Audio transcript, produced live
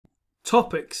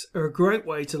Topics are a great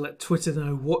way to let Twitter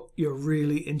know what you're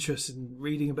really interested in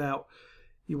reading about.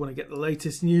 You want to get the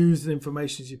latest news and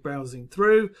information as you're browsing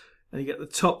through, and you get the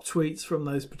top tweets from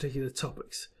those particular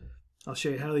topics. I'll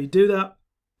show you how you do that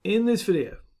in this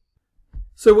video.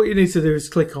 So what you need to do is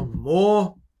click on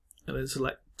More and then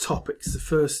select Topics, the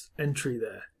first entry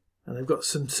there. And they've got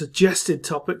some suggested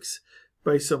topics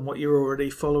based on what you're already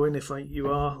following, if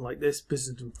you are, like this,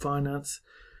 business and finance.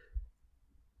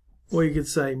 Or you could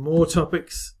say More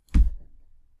Topics,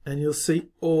 and you'll see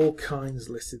all kinds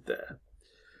listed there.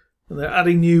 And they're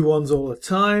adding new ones all the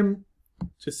time,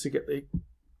 just to get the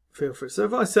feel for it. So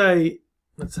if I say,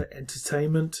 let's say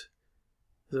entertainment,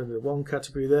 there's only one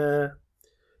category there,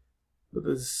 but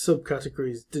there's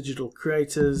subcategories: digital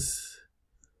creators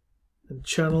and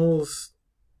channels,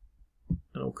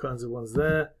 and all kinds of ones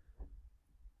there.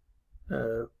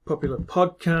 Popular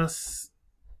podcasts,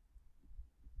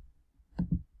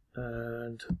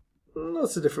 and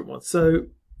lots of different ones. So,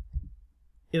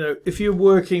 you know, if you're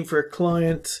working for a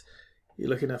client, you're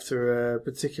looking after a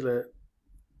particular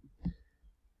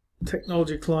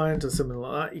technology client or something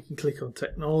like that, you can click on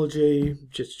technology,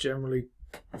 just generally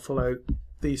follow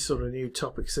these sort of new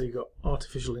topics. So you've got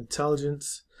artificial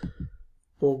intelligence,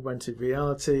 augmented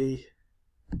reality,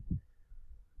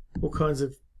 all kinds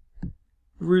of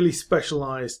really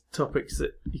specialized topics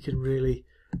that you can really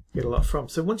get a lot from.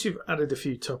 So once you've added a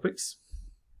few topics,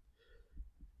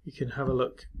 you can have a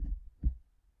look.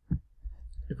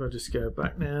 If I just go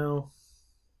back now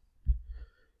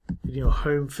in your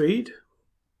home feed.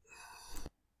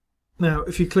 Now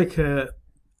if you click in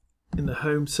the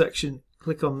home section,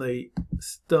 click on the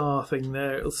star thing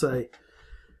there, it'll say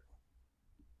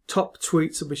top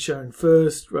tweets will be shown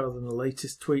first rather than the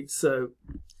latest tweets. So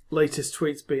latest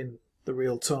tweets being the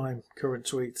real-time current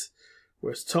tweets,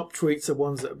 whereas top tweets are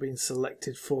ones that have been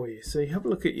selected for you. So you have a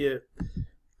look at your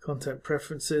content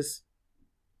preferences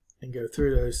and go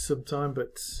through those sometime,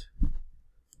 but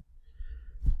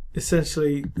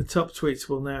essentially the top tweets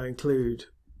will now include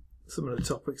some of the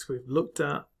topics we've looked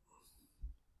at.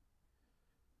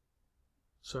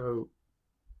 So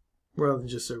rather than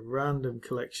just a random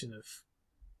collection of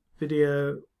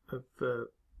video of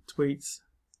tweets,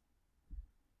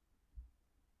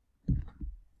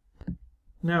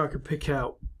 now I can pick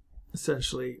out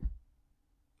essentially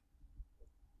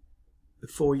the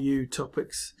For You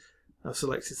topics I've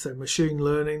selected. So machine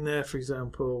learning there, for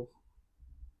example,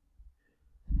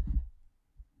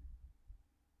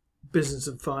 business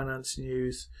and finance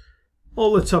news.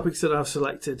 All the topics that I've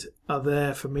selected are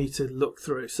there for me to look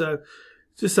through. So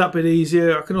just that bit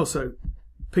easier. I can also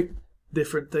pick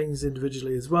different things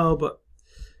individually as well, but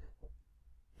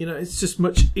you know, it's just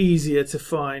much easier to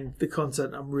find the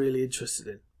content I'm really interested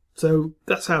in. So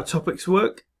that's how topics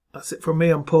work. That's it from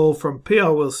me. I'm Paul from PR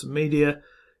Wilson Media,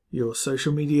 your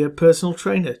social media personal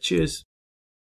trainer. Cheers.